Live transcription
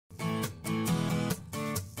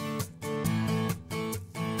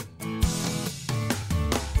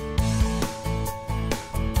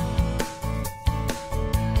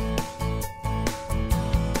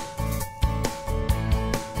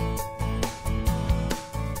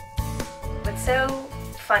What's so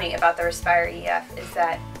funny about the Respire EF is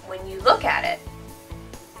that when you look at it,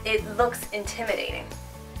 it looks intimidating.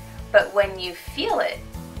 But when you feel it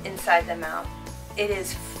inside the mouth, it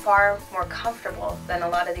is far more comfortable than a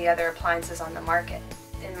lot of the other appliances on the market.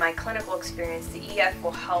 In my clinical experience, the EF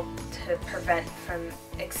will help to prevent from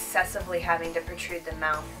excessively having to protrude the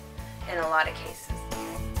mouth in a lot of cases.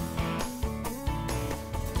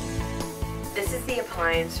 This is the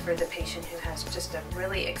appliance for the patient who has just a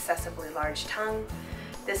really excessively large tongue.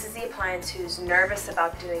 This is the appliance who's nervous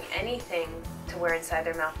about doing anything to wear inside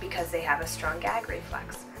their mouth because they have a strong gag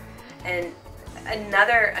reflex. And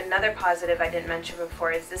another positive I didn't mention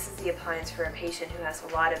before is this is the appliance for a patient who has a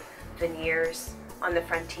lot of veneers on the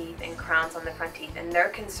front teeth and crowns on the front teeth, and they're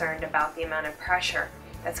concerned about the amount of pressure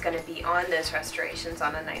that's going to be on those restorations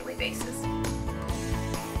on a nightly basis.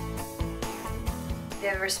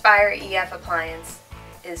 The Respire EF appliance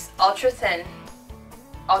is ultra thin,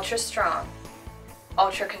 ultra strong,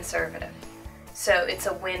 ultra conservative. So it's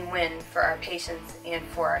a win-win for our patients and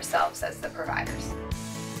for ourselves as the providers.